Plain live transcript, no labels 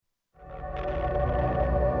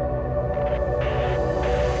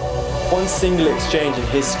One single exchange in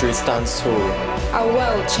history stands tall. Our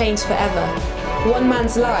world changed forever. One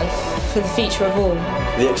man's life for the future of all.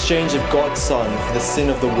 The exchange of God's Son for the sin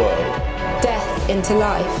of the world. Death into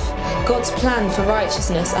life. God's plan for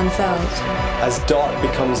righteousness unfurled. As dark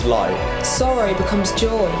becomes light. Sorrow becomes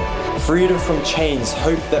joy. Freedom from chains,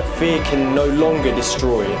 hope that fear can no longer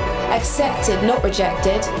destroy. Accepted, not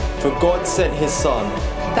rejected. For God sent his Son.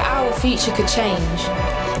 That our future could change.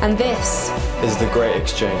 And this is the great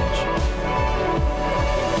exchange.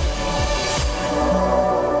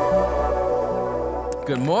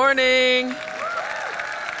 Good morning.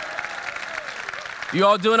 You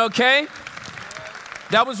all doing okay?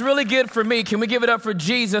 That was really good for me. Can we give it up for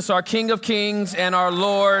Jesus, our King of Kings and our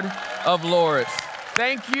Lord of Lords?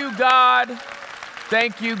 Thank you, God.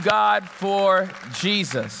 Thank you, God, for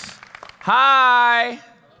Jesus. Hi.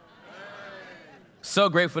 So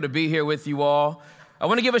grateful to be here with you all. I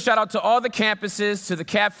want to give a shout out to all the campuses, to the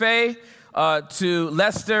cafe, to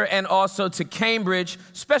Leicester, and also to Cambridge.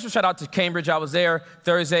 Special shout out to Cambridge. I was there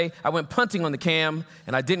Thursday. I went punting on the cam,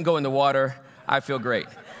 and I didn't go in the water. I feel great.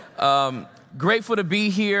 Grateful to be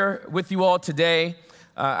here with you all today.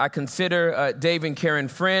 I consider Dave and Karen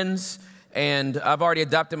friends, and I've already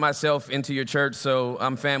adopted myself into your church, so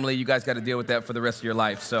I'm family. You guys got to deal with that for the rest of your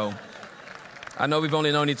life. So I know we've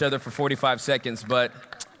only known each other for 45 seconds, but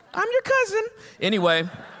I'm your cousin. Anyway,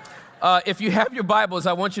 if you have your Bibles,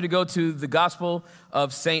 I want you to go to the Gospel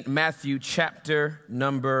of St. Matthew, chapter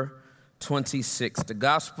number 26. The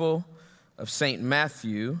Gospel of St.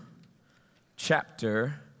 Matthew,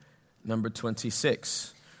 chapter number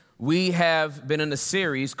 26. We have been in a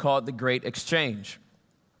series called The Great Exchange.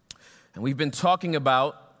 And we've been talking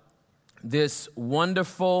about this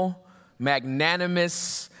wonderful,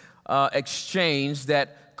 magnanimous exchange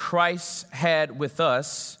that Christ had with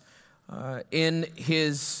us in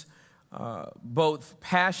his both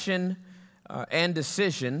passion and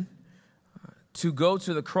decision to go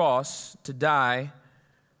to the cross to die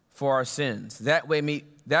for our sins. That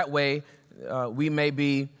way we may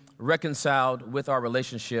be reconciled with our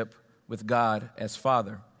relationship with God as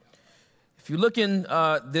Father. If you look in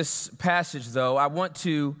this passage, though, I want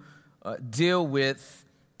to deal with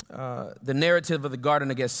the narrative of the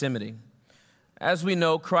Garden of Gethsemane. As we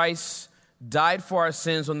know, Christ died for our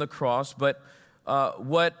sins on the cross, but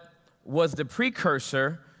what was the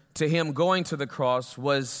precursor to him going to the cross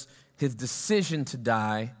was his decision to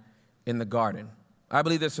die in the garden. I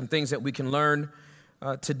believe there's some things that we can learn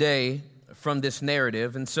today from this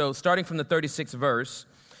narrative. And so starting from the 36th verse,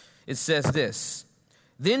 it says this: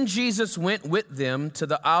 Then Jesus went with them to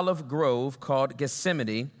the olive grove called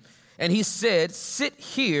Gethsemane, and he said, "Sit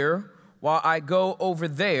here while I go over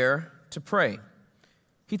there to pray."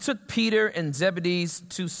 He took Peter and Zebedee's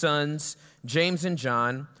two sons, James and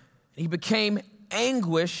John. He became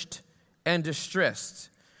anguished and distressed.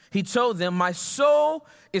 He told them, "My soul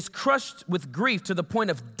is crushed with grief to the point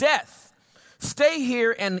of death. Stay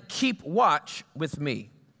here and keep watch with me."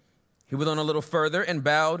 He went on a little further and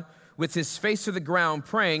bowed with his face to the ground,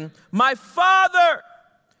 praying, "My Father,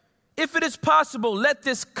 if it is possible, let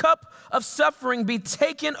this cup of suffering be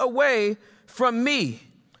taken away from me.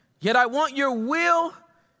 Yet I want your will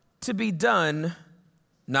to be done,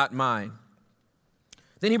 not mine."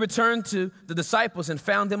 Then he returned to the disciples and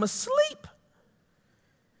found them asleep.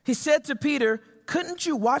 He said to Peter, "Couldn't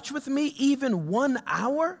you watch with me even 1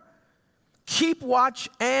 hour? Keep watch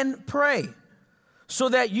and pray, so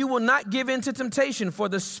that you will not give in to temptation, for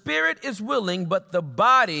the spirit is willing, but the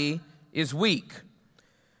body is weak."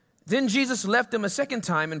 Then Jesus left them a second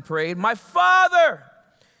time and prayed, "My Father,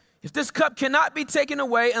 if this cup cannot be taken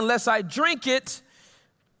away unless I drink it,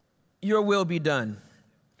 your will be done."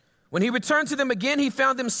 When he returned to them again, he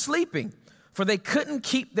found them sleeping, for they couldn't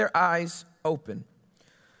keep their eyes open.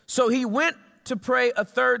 So he went to pray a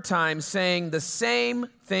third time, saying the same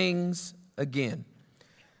things again.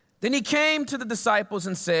 Then he came to the disciples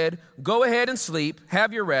and said, "Go ahead and sleep,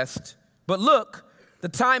 have your rest. But look, the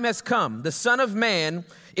time has come. The Son of Man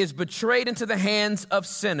is betrayed into the hands of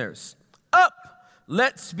sinners. Up,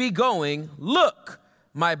 let's be going. Look,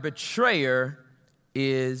 my betrayer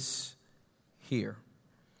is here."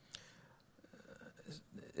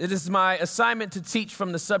 It is my assignment to teach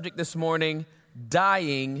from the subject this morning,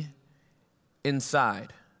 dying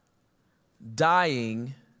inside.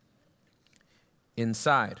 Dying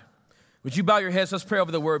inside. Would you bow your heads? Let's pray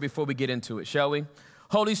over the word before we get into it, shall we?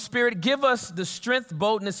 Holy Spirit, give us the strength,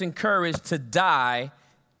 boldness, and courage to die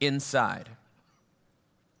inside.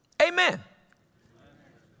 Amen.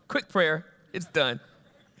 Quick prayer. It's done.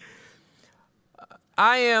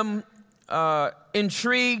 I am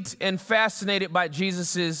intrigued and fascinated by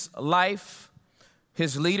Jesus' life,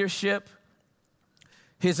 his leadership,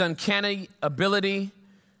 his uncanny ability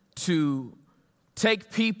to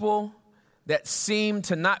take people that seem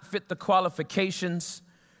to not fit the qualifications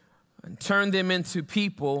and turn them into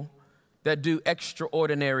people that do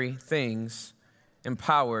extraordinary things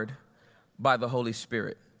empowered by the Holy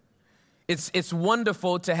Spirit. It's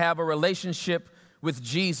wonderful to have a relationship with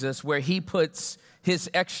Jesus where he puts his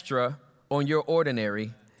extra on your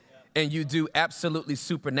ordinary and you do absolutely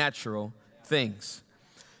supernatural things.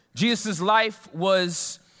 Jesus' life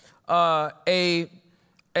was a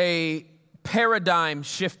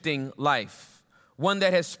paradigm-shifting life, one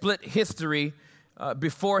that has split history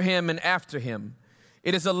before him and after him.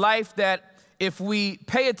 It is a life that, if we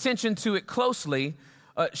pay attention to it closely,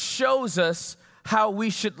 shows us how we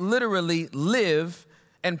should literally live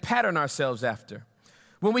and pattern ourselves after.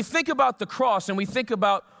 When we think about the cross and we think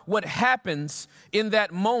about what happens in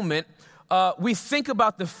that moment, we think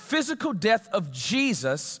about the physical death of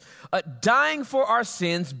Jesus dying for our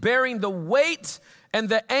sins, bearing the weight and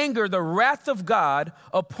the anger, the wrath of God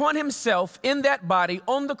upon himself in that body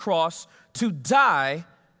on the cross to die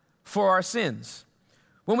for our sins.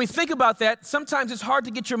 When we think about that, sometimes it's hard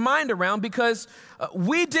to get your mind around because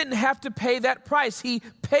we didn't have to pay that price. He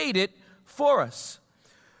paid it for us.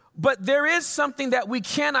 But there is something that we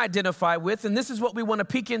can identify with, and this is what we want to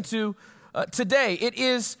peek into today. It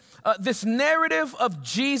is this narrative of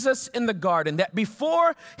Jesus in the garden, that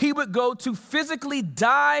before he would go to physically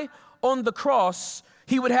die on the cross,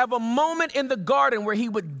 he would have a moment in the garden where he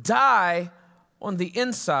would die on the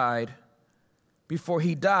inside before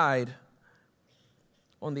he died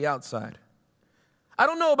on the outside. I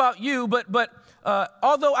don't know about you, but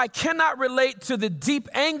although I cannot relate to the deep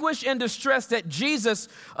anguish and distress that Jesus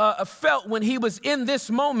felt when he was in this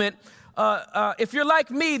moment, if you're like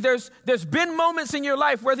me, there's been moments in your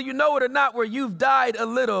life, whether you know it or not, where you've died a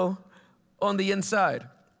little on the inside.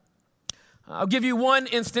 I'll give you one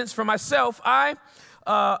instance for myself. I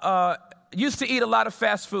used to eat a lot of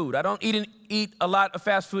fast food. I don't eat a lot of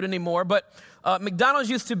fast food anymore, but McDonald's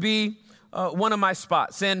used to be one of my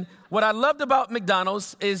spots. And what I loved about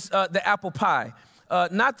McDonald's is the apple pie.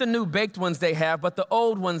 Not the new baked ones they have, but the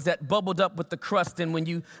old ones that bubbled up with the crust. And when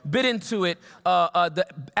you bit into it, the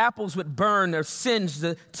apples would burn or singe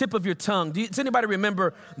the tip of your tongue. Does anybody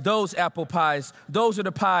remember those apple pies? Those are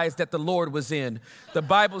the pies that the Lord was in. The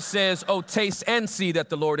Bible says, "Oh, taste and see that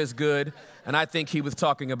the Lord is good." And I think he was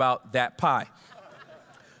talking about that pie.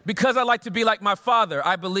 Because I like to be like my Father,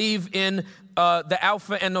 I believe in the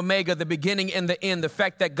Alpha and Omega, the beginning and the end, the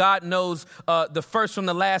fact that God knows the first from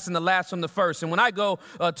the last and the last from the first. And when I go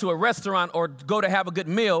to a restaurant or go to have a good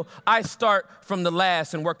meal, I start from the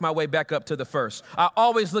last and work my way back up to the first. I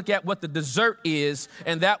always look at what the dessert is,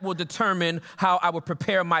 and that will determine how I will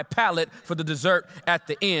prepare my palate for the dessert at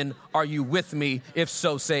the end. Are you with me? If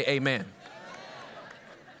so, say amen.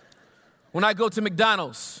 When I go to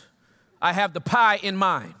McDonald's, I have the pie in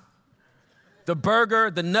mind. The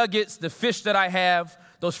burger, the nuggets, the fish that I have,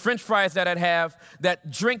 those French fries that I'd have,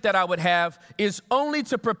 that drink that I would have is only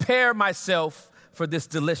to prepare myself for this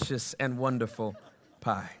delicious and wonderful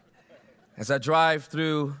pie. As I drive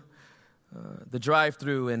through the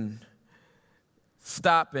drive-thru and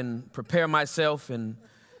stop and prepare myself, and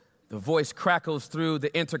the voice crackles through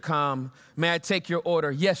the intercom, "May I take your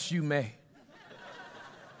order?" "Yes, you may."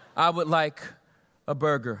 "I would like a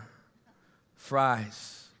burger,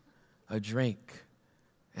 fries, a drink,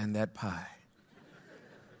 and that pie."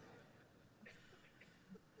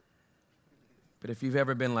 But if you've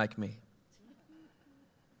ever been like me,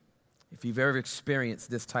 if you've ever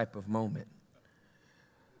experienced this type of moment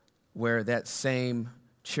where that same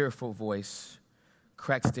cheerful voice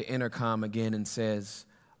cracks the intercom again and says,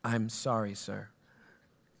 "I'm sorry, sir,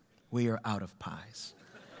 we are out of pies."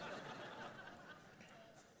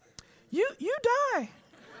 You die.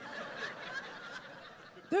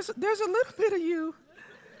 There's a little bit of you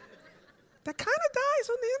that kind of dies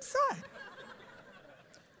on the inside.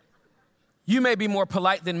 You may be more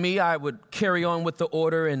polite than me. I would carry on with the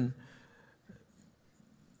order and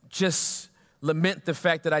just lament the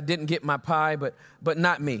fact that I didn't get my pie, but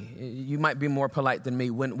not me. You might be more polite than me.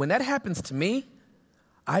 When that happens to me,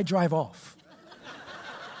 I drive off.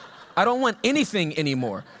 I don't want anything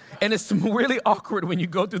anymore. And it's really awkward when you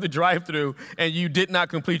go through the drive-thru and you did not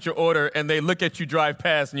complete your order and they look at you drive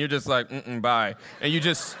past and you're just like, bye. And you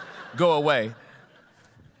just go away.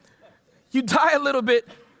 You die a little bit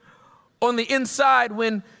on the inside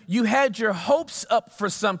when you had your hopes up for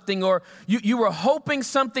something, or you were hoping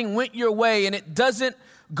something went your way and it doesn't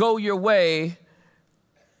go your way.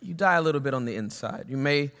 You die a little bit on the inside. You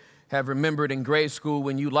may have remembered in grade school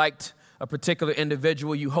when you liked a particular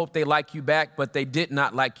individual. You hope they like you back, but they did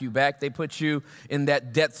not like you back. They put you in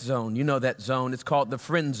that death zone. You know that zone. It's called the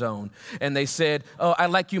friend zone. And they said, oh, I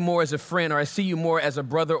like you more as a friend, or I see you more as a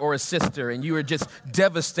brother or a sister. And you were just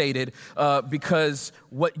devastated because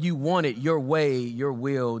what you wanted, your way, your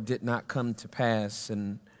will did not come to pass.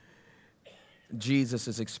 And Jesus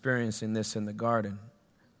is experiencing this in the garden.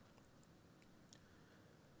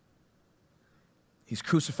 He's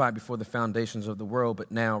crucified before the foundations of the world,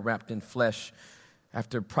 but now wrapped in flesh.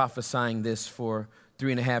 After prophesying this for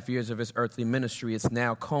 3.5 years of his earthly ministry, it's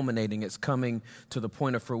now culminating. It's coming to the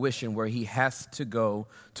point of fruition where he has to go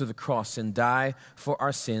to the cross and die for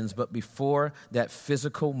our sins. But before that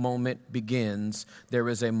physical moment begins, there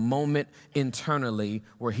is a moment internally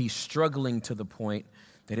where he's struggling to the point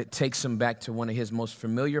that it takes him back to one of his most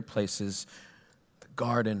familiar places, the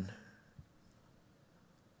garden,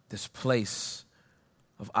 this place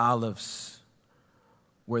of olives,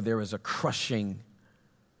 where there is a crushing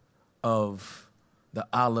of the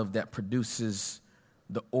olive that produces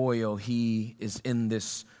the oil. He is in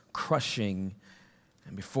this crushing,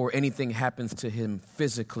 and before anything happens to him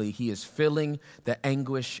physically, he is feeling the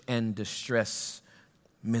anguish and distress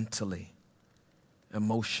mentally,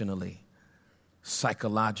 emotionally,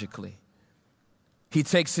 psychologically. He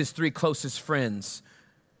takes his 3 closest friends,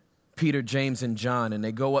 Peter, James, and John, and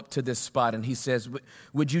they go up to this spot, and he says,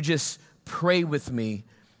 would you just pray with me?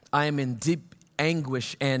 I am in deep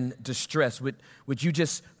anguish and distress. Would you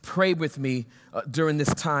just pray with me during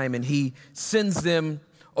this time? And he sends them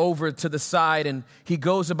over to the side, and he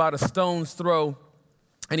goes about a stone's throw,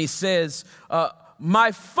 and he says,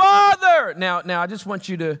 my Father. Now, I just want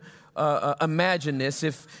you to imagine this.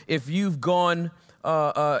 If you've gone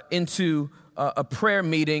into a prayer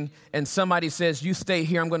meeting and somebody says, you stay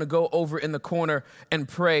here, I'm going to go over in the corner and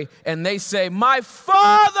pray. And they say, my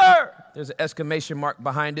Father. There's an exclamation mark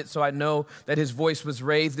behind it, so I know that his voice was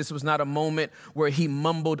raised. This was not a moment where he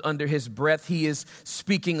mumbled under his breath. He is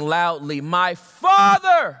speaking loudly, my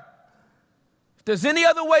Father. If there's any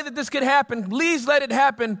other way that this could happen, please let it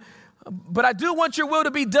happen. But I do want your will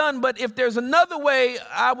to be done. But if there's another way,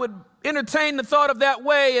 I would entertain the thought of that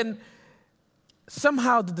way. And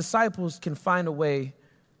somehow the disciples can find a way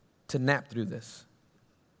to nap through this.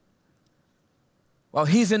 While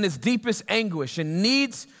he's in his deepest anguish and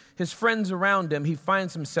needs his friends around him, he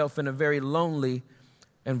finds himself in a very lonely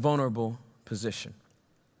and vulnerable position.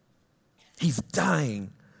 He's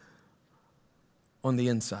dying on the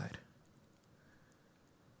inside.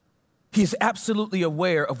 He is absolutely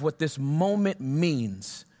aware of what this moment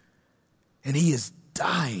means, and he is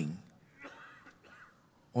dying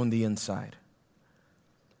on the inside.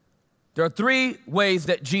 There are 3 ways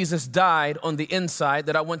that Jesus died on the inside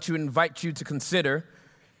that I want to invite you to consider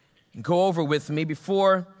and go over with me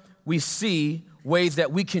before we see ways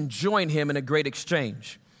that we can join him in a great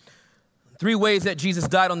exchange. 3 ways that Jesus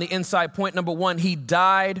died on the inside. Point number 1, he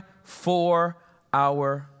died for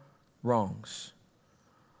our wrongs.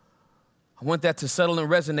 I want that to settle and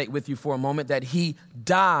resonate with you for a moment, that he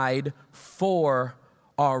died for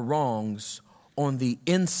our wrongs on the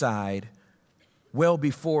inside well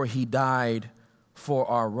before he died for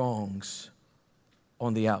our wrongs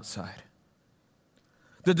on the outside.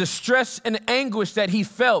 The distress and anguish that he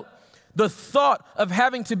felt, the thought of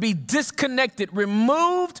having to be disconnected,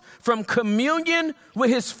 removed from communion with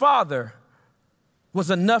his Father,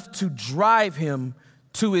 was enough to drive him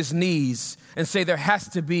to his knees and say, there has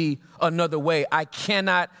to be another way. I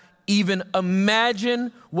cannot even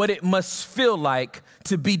imagine what it must feel like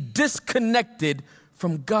to be disconnected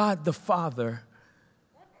from God the Father.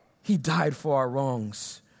 He died for our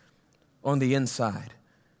wrongs on the inside.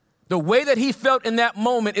 The way that he felt in that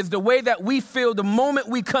moment is the way that we feel the moment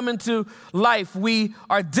we come into life. We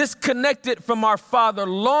are disconnected from our Father,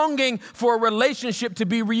 longing for a relationship to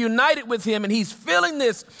be reunited with him. And he's feeling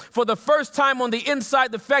this for the first time on the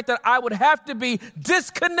inside, the fact that I would have to be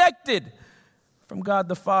disconnected from God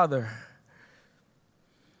the Father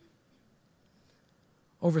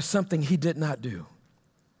over something he did not do.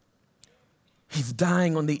 He's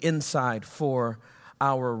dying on the inside for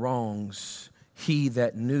our wrongs. He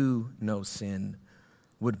that knew no sin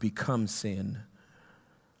would become sin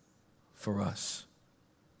for us.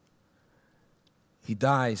 He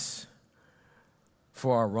dies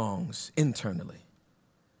for our wrongs internally.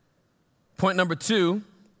 Point number 2,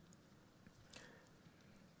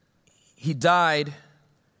 he died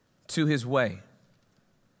to his way.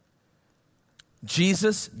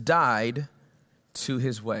 Jesus died to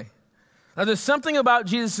his way. Now, there's something about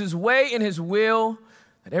Jesus' way and his will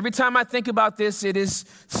that every time I think about this, it is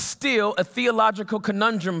still a theological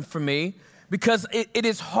conundrum for me, because it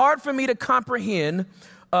is hard for me to comprehend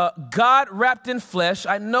God wrapped in flesh.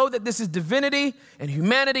 I know that this is divinity and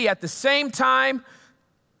humanity at the same time.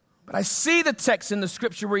 But I see the text in the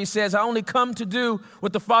scripture where he says, I only come to do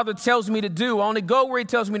what the Father tells me to do. I only go where he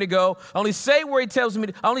tells me to go. I only say what he tells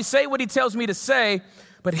me to say.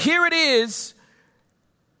 But here it is.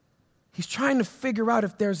 He's trying to figure out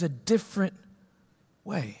if there's a different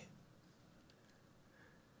way.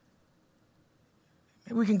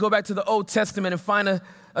 Maybe we can go back to the Old Testament and find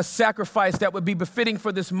a sacrifice that would be befitting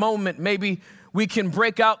for this moment. Maybe we can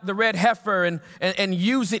break out the red heifer and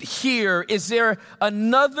use it here. Is there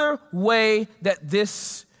another way that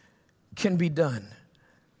this can be done?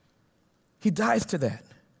 He dies to that.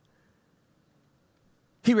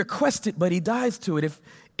 He requests it, but he dies to it.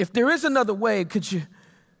 If there is another way, could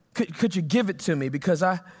you give it to me? Because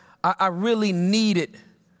I really need it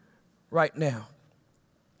right now.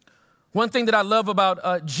 One thing that I love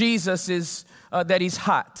about Jesus is that he's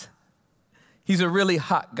hot. He's a really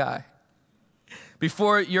hot guy.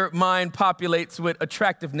 Before your mind populates with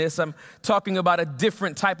attractiveness, I'm talking about a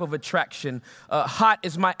different type of attraction. HOT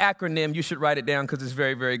is my acronym. You should write it down because it's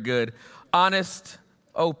very, very good. Honest,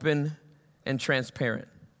 open, and transparent.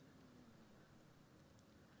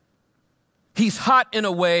 He's hot in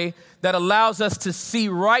a way that allows us to see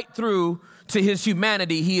right through to his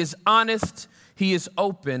humanity. He is honest, he is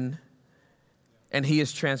open, and he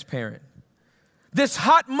is transparent. This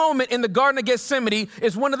hot moment in the Garden of Gethsemane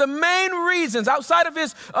is one of the main reasons, outside of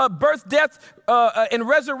his birth, death, and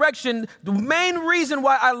resurrection, the main reason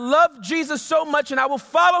why I love Jesus so much and I will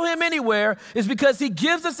follow him anywhere is because he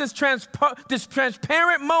gives us this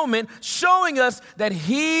transparent moment showing us that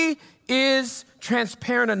he is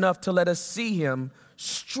transparent enough to let us see him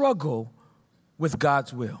struggle with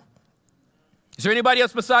God's will. Is there anybody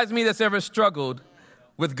else besides me that's ever struggled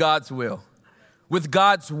with God's will? With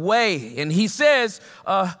God's way? And he says,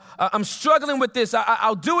 I'm struggling with this.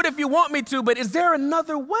 I'll do it if you want me to, but is there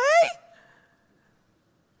another way?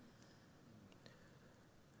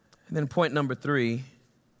 And then point number 3,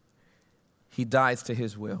 he dies to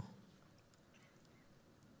his will.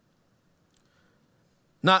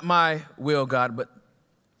 Not my will, God, but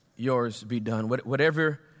yours be done.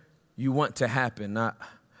 Whatever you want to happen,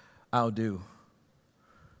 I'll do.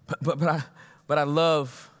 But I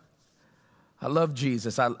love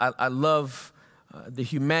Jesus. I love the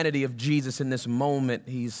humanity of Jesus in this moment.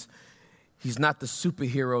 He's not the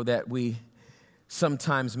superhero that we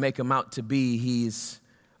sometimes make him out to be. He's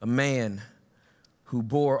a man who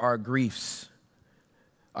bore our griefs,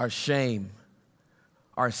 our shame,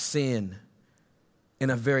 our sin in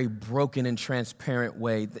a very broken and transparent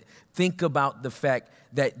way. Think about the fact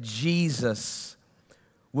that Jesus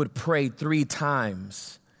would pray 3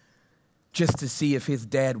 times just to see if his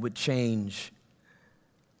dad would change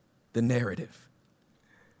the narrative.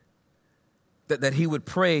 That he would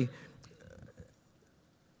pray,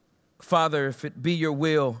 Father, if it be your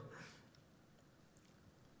will,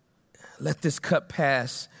 let this cup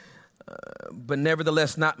pass, but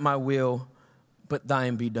nevertheless not my will, but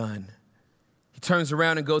thine be done. He turns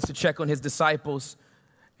around and goes to check on his disciples,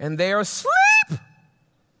 and they are asleep.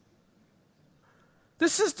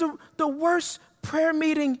 This is the worst prayer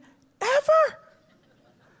meeting ever.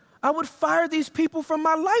 I would fire these people from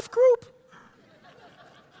my life group.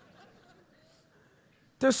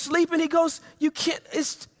 They're sleeping. He goes, you can't,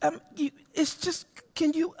 it's just,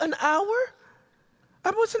 can you, an hour? I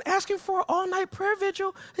wasn't asking for an all-night prayer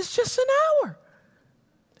vigil. It's just an hour.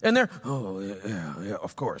 And they're, yeah,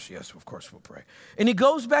 of course, yes, of course we'll pray. And he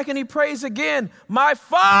goes back and he prays again, my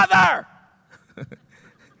Father.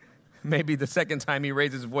 Maybe the second time he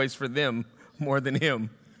raises his voice for them more than him.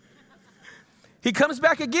 He comes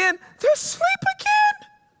back again. They're asleep again.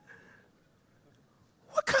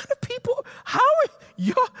 What kind of people? How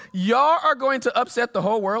are y'all are going to upset the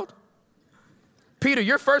whole world? Peter,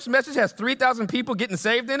 your first message has 3,000 people getting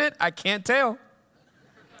saved in it? I can't tell.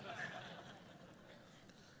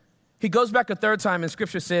 He goes back a third time and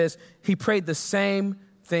scripture says he prayed the same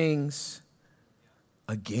things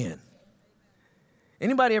again.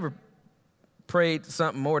 Anybody ever prayed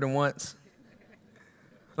something more than once?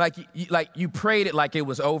 Like you prayed it like it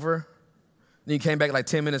was over. Then you came back like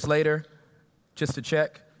 10 minutes later just to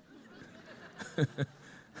check.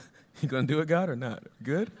 You gonna do it, God, or not?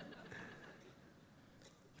 Good?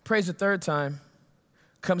 He prays a third time,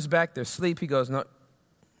 comes back, they're asleep. He goes, no,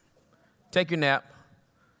 take your nap,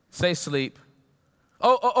 say sleep.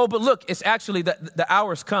 Oh, but look, it's actually the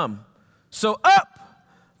hour's come. So up,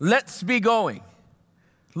 let's be going.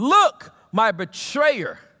 Look, my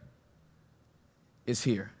betrayer is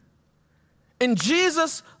here. And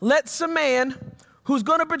Jesus lets a man who's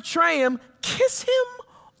going to betray him kiss him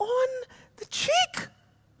on the cheek.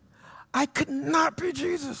 I could not be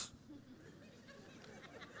Jesus.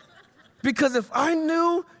 Because if I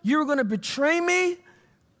knew you were going to betray me,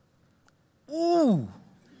 ooh,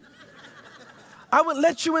 I would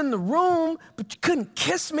let you in the room, but you couldn't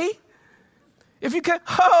kiss me. If you could,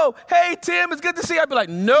 oh, hey, Tim, it's good to see you. I'd be like,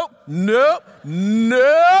 nope, nope,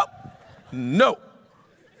 nope, nope.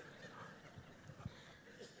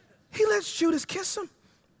 He lets Judas kiss him.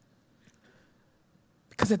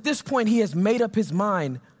 Because at this point, he has made up his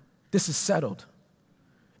mind. This is settled.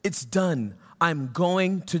 It's done. I'm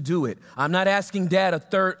going to do it. I'm not asking Dad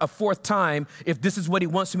a fourth time if this is what he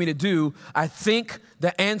wants me to do. I think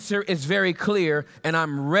the answer is very clear, and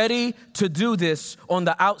I'm ready to do this on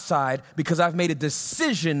the outside because I've made a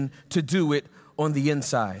decision to do it on the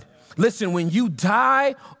inside. Listen, when you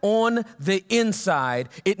die on the inside,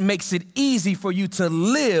 it makes it easy for you to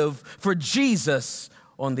live for Jesus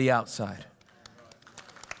on the outside.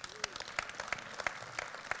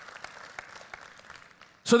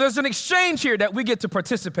 So there's an exchange here that we get to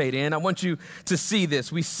participate in. I want you to see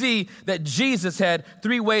this. We see that Jesus had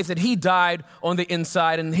three ways that he died on the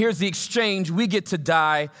inside. And here's the exchange. We get to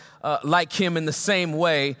die like him in the same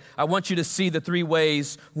way. I want you to see the three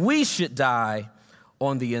ways we should die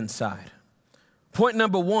on the inside. Point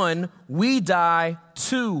number one, we die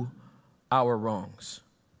to our wrongs.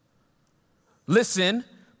 Listen,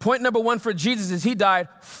 point number one for Jesus is he died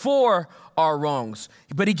for our wrongs,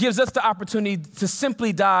 but he gives us the opportunity to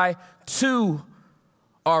simply die to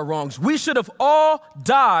our wrongs. We should have all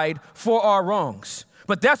died for our wrongs,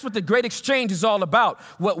 but that's what the great exchange is all about.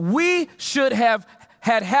 What we should have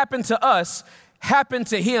had happen to us happened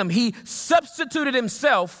to him. He substituted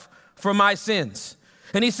himself for my sins.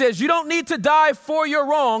 And he says, you don't need to die for your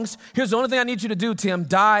wrongs. Here's the only thing I need you to do, Tim,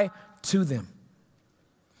 die to them.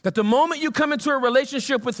 That the moment you come into a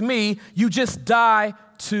relationship with me, you just die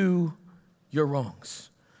to your wrongs.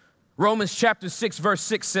 Romans chapter 6, verse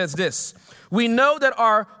 6 says this: we know that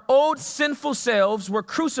our old sinful selves were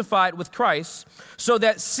crucified with Christ so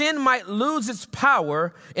that sin might lose its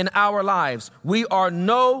power in our lives. We are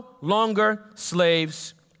no longer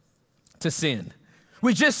slaves to sin.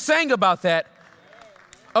 We just sang about that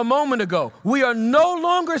a moment ago. We are no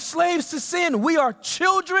longer slaves to sin. We are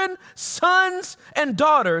children, sons, and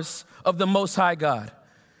daughters of the Most High God.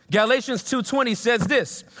 Galatians 2:20 says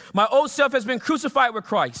this: my old self has been crucified with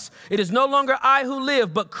Christ. It is no longer I who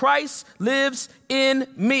live, but Christ lives in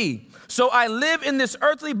me. So I live in this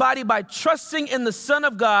earthly body by trusting in the Son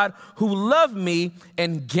of God who loved me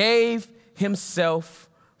and gave himself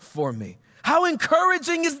for me. How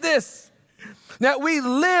encouraging is this? That we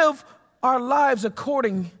live our lives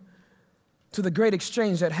according to the great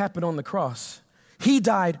exchange that happened on the cross. He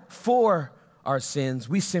died for our sins.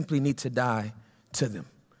 We simply need to die to them.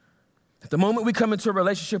 At the moment we come into a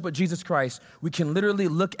relationship with Jesus Christ, we can literally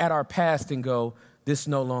look at our past and go, this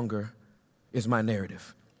no longer is my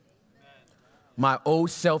narrative. My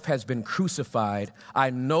old self has been crucified.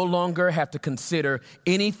 I no longer have to consider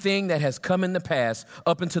anything that has come in the past.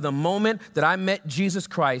 Up until the moment that I met Jesus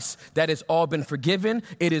Christ, that has all been forgiven.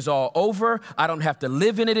 It is all over. I don't have to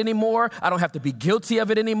live in it anymore. I don't have to be guilty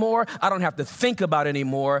of it anymore. I don't have to think about it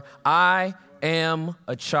anymore. I am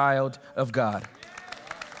a child of God.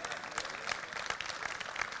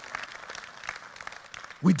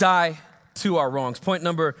 We die to our wrongs. Point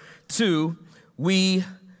number two, we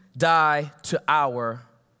die to our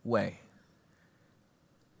way.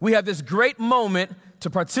 We have this great moment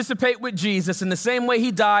to participate with Jesus. In the same way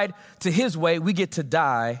he died to his way, we get to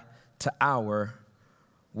die to our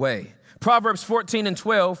way. Proverbs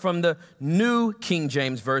 14:12 from the New King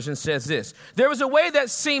James Version says this: there is a way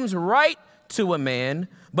that seems right to a man,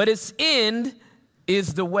 but its end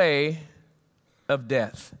is the way of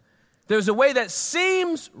death. There's a way that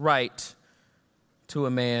seems right to a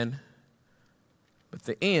man, but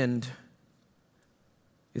the end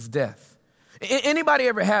is death. Anybody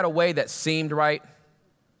ever had a way that seemed right?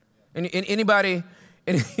 Anybody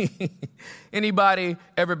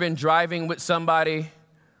ever been driving with somebody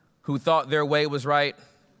who thought their way was right?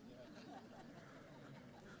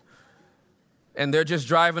 And they're just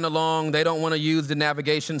driving along. They don't want to use the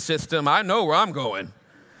navigation system. I know where I'm going.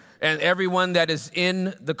 And everyone that is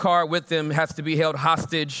in the car with them has to be held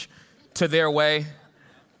hostage to their way.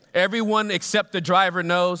 Everyone except the driver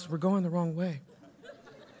knows we're going the wrong way.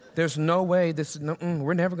 There's no way.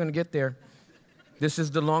 We're never going to get there. This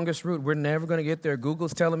is the longest route. We're never going to get there.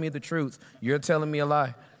 Google's telling me the truth. You're telling me a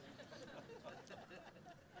lie.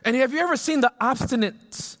 And have you ever seen the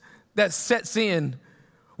obstinance that sets in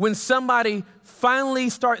when somebody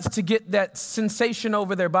finally starts to get that sensation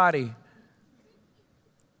over their body?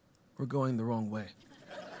 We're going the wrong way.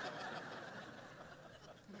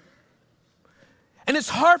 And it's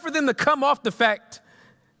hard for them to come off the fact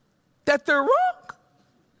that they're wrong.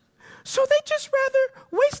 So they just rather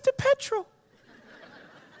waste the petrol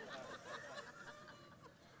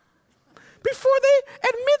before they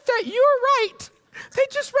admit that you're right. They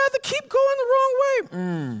just rather keep going the wrong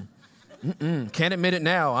way. Can't admit it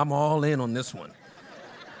now. I'm all in on this one.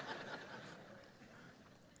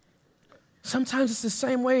 Sometimes it's the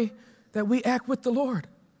same way that we act with the Lord.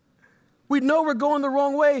 We know we're going the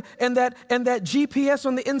wrong way, and that GPS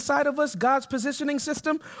on the inside of us, God's positioning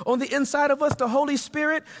system on the inside of us, the Holy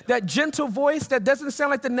Spirit, that gentle voice that doesn't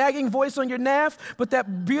sound like the nagging voice on your nav, but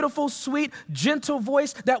that beautiful, sweet, gentle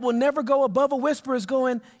voice that will never go above a whisper is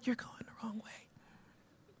going, you're going the wrong way.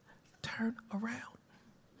 Turn around.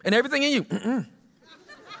 And everything in you,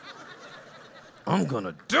 I'm going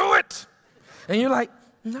to do it. And you're like,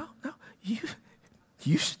 no, you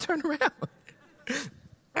should turn around.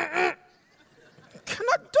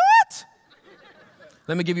 Cannot do it.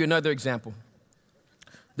 Let me give you another example.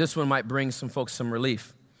 This one might bring some folks some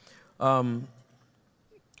relief.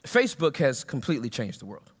 Facebook has completely changed the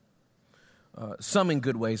world. Some in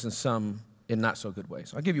good ways and some in not so good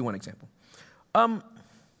ways. I'll give you one example.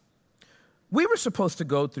 We were supposed to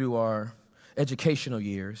go through our educational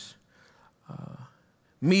years,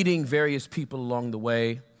 meeting various people along the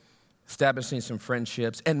way, establishing some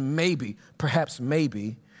friendships, and perhaps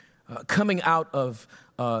maybe, coming out of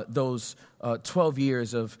those 12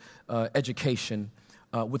 years of education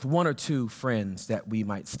with one or two friends that we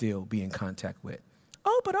might still be in contact with.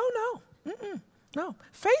 No.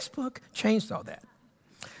 Facebook changed all that.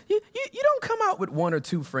 You don't come out with one or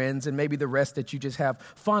two friends and maybe the rest that you just have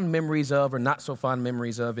fond memories of or not so fond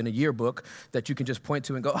memories of in a yearbook that you can just point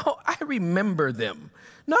to and go, oh, I remember them.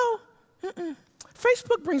 No,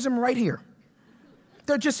 Facebook brings them right here.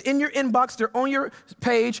 They're just in your inbox. They're on your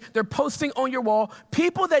page. They're posting on your wall.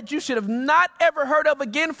 People that you should have not ever heard of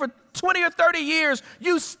again for 20 or 30 years,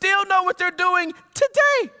 you still know what they're doing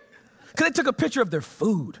today. Because they took a picture of their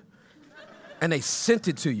food and they sent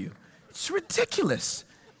it to you. It's ridiculous.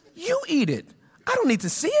 You eat it. I don't need to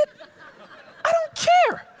see it. I don't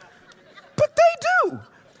care. But they do.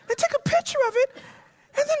 They take a picture of it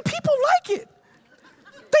and then people like it.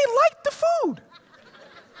 They like the food.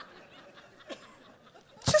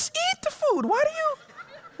 Just eat the food. Why do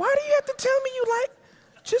you have to tell me you like,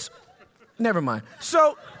 never mind.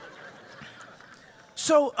 So,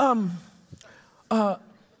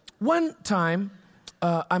 one time,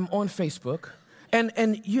 I'm on Facebook,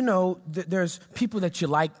 and you know, there's people that you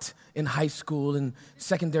liked in high school and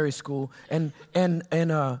secondary school, and then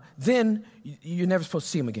you're never supposed to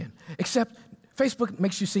see them again, except Facebook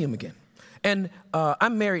makes you see them again. And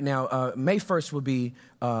I'm married now. May 1st will be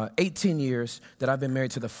 18 years that I've been married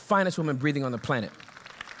to the finest woman breathing on the planet.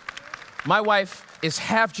 My wife is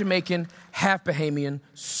half Jamaican, half Bahamian,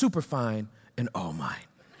 super fine, and all mine.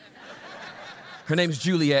 Her name is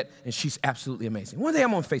Juliet, and she's absolutely amazing. One day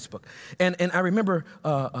I'm on Facebook, and I remember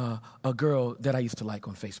a girl that I used to like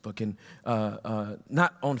on Facebook, and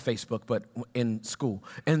not on Facebook, but in school.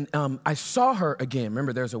 And I saw her again.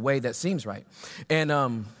 Remember, there's a way that seems right.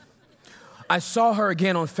 And I saw her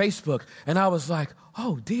again on Facebook, and I was like,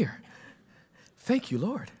 oh, dear. Thank you,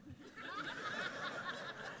 Lord.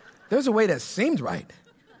 There's a way that seemed right.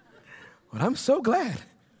 But I'm so glad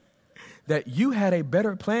that you had a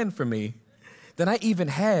better plan for me than I even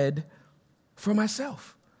had for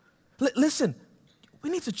myself. Listen, we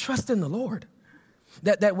need to trust in the Lord.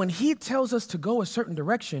 That when he tells us to go a certain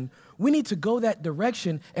direction, we need to go that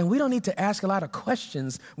direction, and we don't need to ask a lot of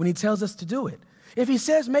questions when he tells us to do it. If he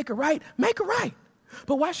says make it right, make it right.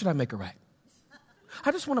 But why should I make it right?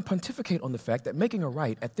 I just want to pontificate on the fact that making a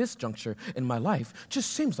right at this juncture in my life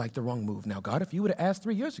just seems like the wrong move. Now, God, if you would have asked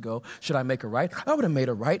 3 years ago, should I make a right? I would have made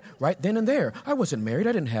a right then and there. I wasn't married.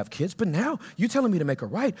 I didn't have kids. But now you telling me to make a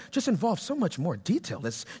right just involves so much more detail.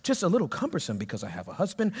 It's just a little cumbersome because I have a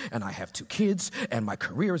husband and I have 2 kids and my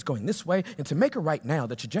career is going this way. And to make a right now,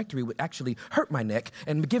 the trajectory would actually hurt my neck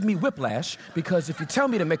and give me whiplash, because if you tell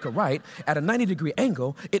me to make a right at a 90-degree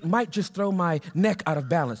angle, it might just throw my neck out of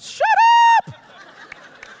balance. Shut up!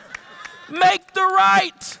 Make the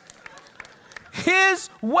right. His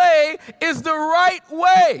way is the right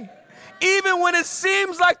way, even when it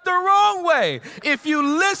seems like the wrong way. If you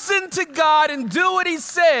listen to God and do what he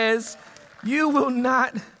says, you will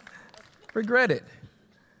not regret it.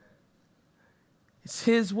 It's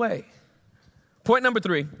his way. Point number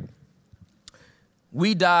 3,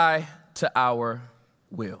 we die to our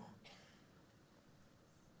will.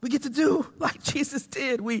 We get to do like Jesus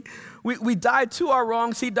did. We died to our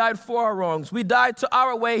wrongs. He died for our wrongs. We died to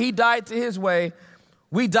our way. He died to his way.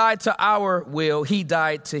 We died to our will. He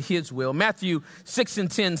died to his will. Matthew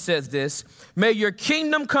 6:10 says this, may your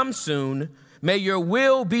kingdom come soon. May your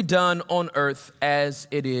will be done on earth as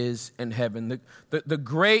it is in heaven. The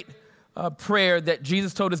great prayer that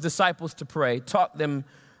Jesus told his disciples to pray, taught them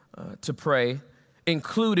to pray,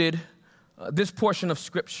 included this portion of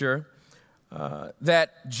scripture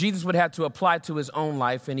that Jesus would have to apply to his own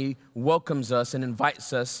life, and he welcomes us and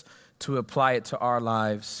invites us to apply it to our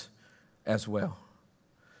lives as well.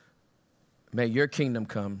 May your kingdom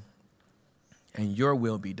come and your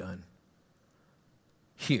will be done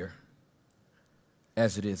here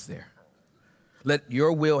as it is there. Let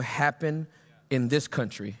your will happen in this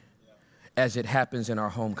country as it happens in our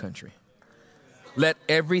home country. Let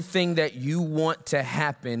everything that you want to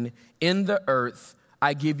happen in the earth,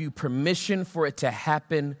 I give you permission for it to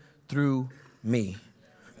happen through me,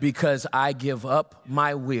 because I give up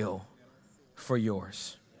my will for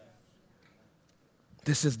yours.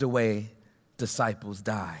 This is the way disciples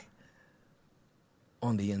die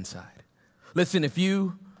on the inside. Listen, if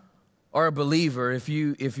you are a believer, if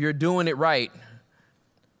you're doing it right,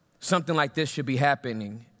 something like this should be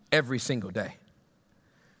happening every single day.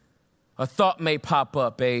 A thought may pop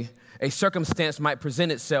up, a circumstance might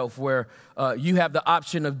present itself where you have the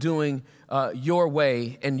option of doing your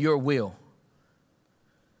way and your will.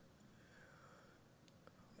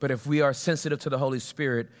 But if we are sensitive to the Holy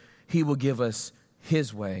Spirit, he will give us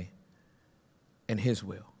his way and his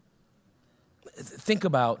will. Think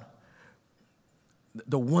about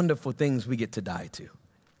the wonderful things we get to die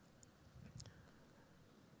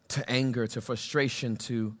to anger, to frustration,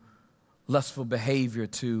 to lustful behavior,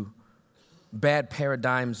 to bad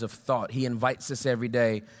paradigms of thought. He invites us every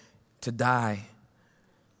day to die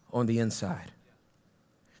on the inside.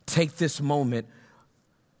 Take this moment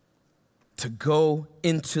to go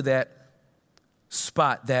into that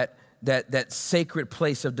spot, that sacred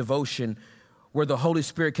place of devotion where the Holy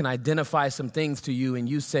Spirit can identify some things to you and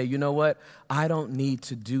you say, you know what? I don't need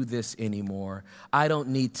to do this anymore. I don't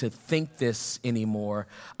need to think this anymore.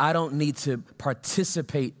 I don't need to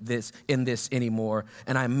participate in this anymore.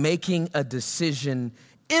 And I'm making a decision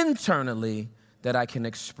internally that I can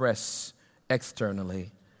express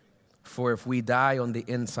externally. For if we die on the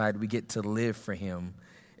inside, we get to live for him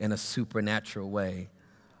in a supernatural way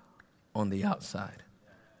on the outside.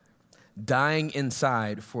 Dying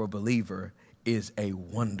inside for a believer is a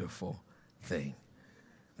wonderful thing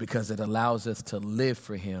because it allows us to live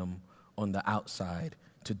for him on the outside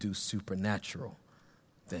to do supernatural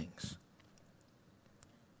things.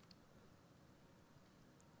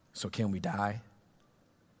 So can we die?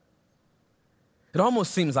 It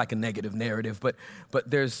almost seems like a negative narrative, but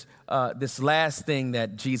there's this last thing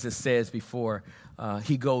that Jesus says before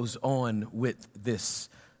he goes on with this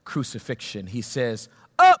crucifixion. He says,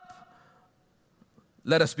 up,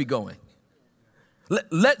 let us be going.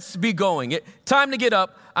 Let's be going. Time to get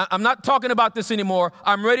up. I'm not talking about this anymore.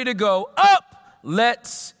 I'm ready to go. Up,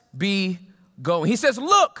 let's be going. He says,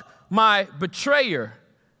 look, my betrayer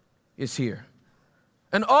is here.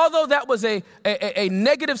 And although that was a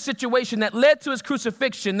negative situation that led to his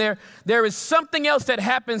crucifixion, there is something else that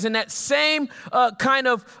happens in that same kind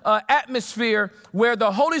of atmosphere where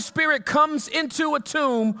the Holy Spirit comes into a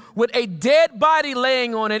tomb with a dead body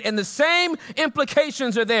laying on it, and the same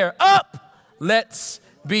implications are there. Up, let's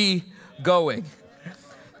be going.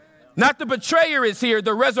 Not the betrayer is here,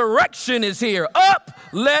 the resurrection is here. Up,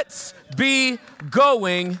 let's be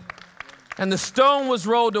going. And the stone was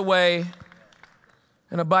rolled away,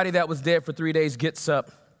 and a body that was dead for 3 days gets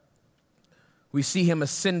up. We see him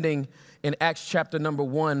ascending in Acts chapter number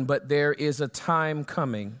 1, but there is a time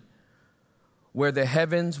coming where the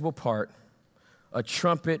heavens will part, a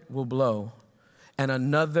trumpet will blow, and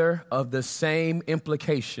another of the same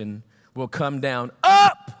implication will come down.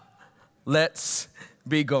 Up, let's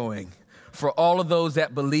be going. For all of those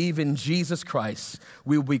that believe in Jesus Christ,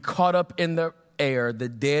 we will be caught up in the air. The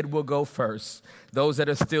dead will go first. Those that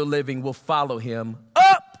are still living will follow him.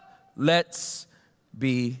 Up, let's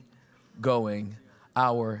be going.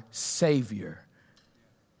 Our Savior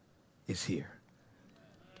is here.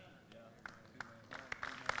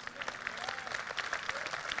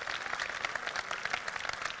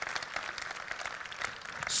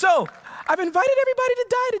 So, I've invited everybody to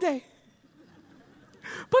die today.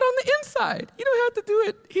 But on the inside, you don't have to do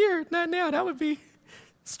it here, not now. That would be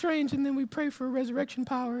strange, and then we pray for resurrection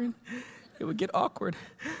power, and it would get awkward.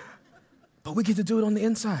 But we get to do it on the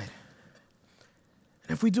inside.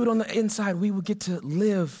 And if we do it on the inside, we will get to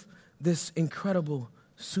live this incredible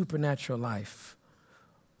supernatural life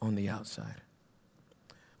on the outside.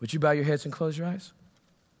 Would you bow your heads and close your eyes?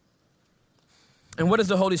 And what is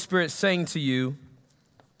the Holy Spirit saying to you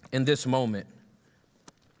in this moment.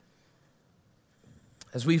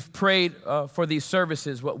 As we've prayed for these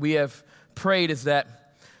services, what we have prayed is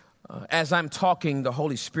that as I'm talking, the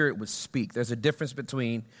Holy Spirit would speak. There's a difference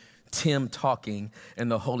between Tim talking and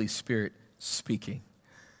the Holy Spirit speaking.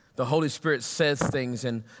 The Holy Spirit says things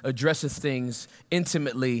and addresses things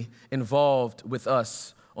intimately involved with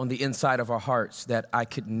us on the inside of our hearts that I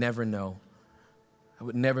could never know. I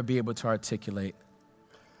would never be able to articulate.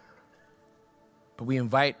 But we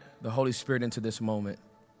invite the Holy Spirit into this moment.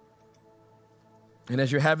 And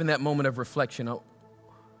as you're having that moment of reflection, I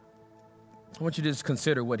want you to just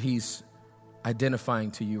consider what he's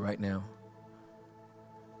identifying to you right now.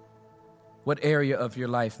 What area of your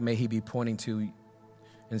life may he be pointing to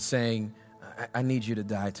and saying, I need you to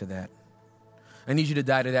die to that. I need you to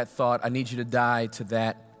die to that thought. I need you to die to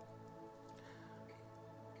that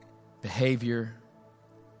behavior.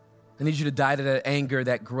 I need you to die to that anger,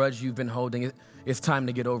 that grudge you've been holding. It's time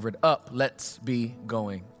to get over it. Up, let's be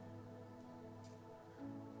going.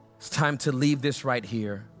 It's time to leave this right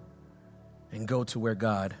here and go to where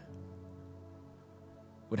God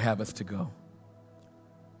would have us to go.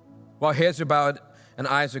 While heads are bowed and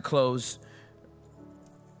eyes are closed,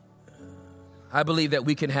 I believe that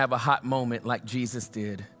we can have a hot moment like Jesus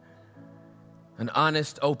did. An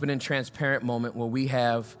honest, open, and transparent moment where we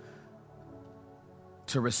have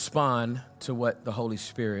to respond to what the Holy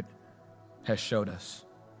Spirit has showed us.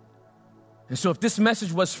 And so if this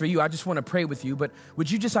message was for you, I just want to pray with you, but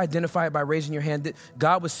would you just identify it by raising your hand that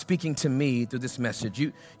God was speaking to me through this message?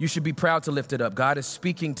 You should be proud to lift it up. God is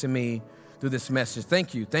speaking to me through this message.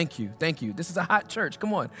 Thank you, thank you, thank you. This is a hot church.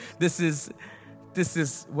 Come on. This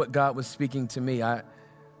is what God was speaking to me. I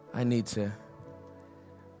need to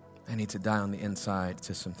die on the inside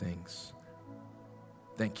to some things.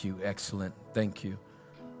 Thank you. Excellent. Thank you.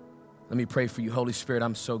 Let me pray for you. Holy Spirit,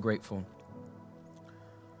 I'm so grateful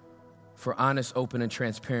for honest, open, and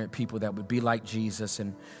transparent people that would be like Jesus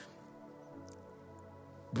and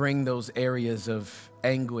bring those areas of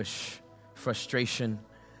anguish, frustration,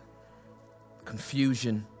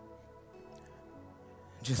 confusion,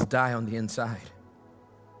 just die on the inside.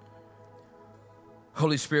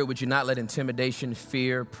 Holy Spirit, would you not let intimidation,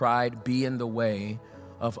 fear, pride be in the way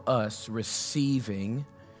of us receiving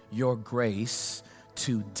your grace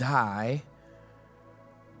to die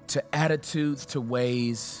to attitudes, to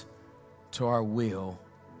ways, to our will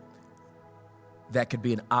that could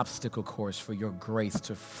be an obstacle course for your grace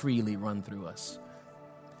to freely run through us.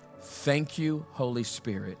 Thank you, Holy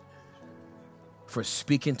Spirit, for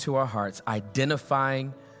speaking to our hearts,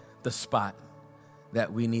 identifying the spot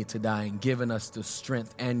that we need to die and giving us the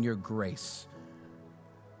strength and your grace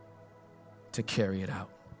to carry it out.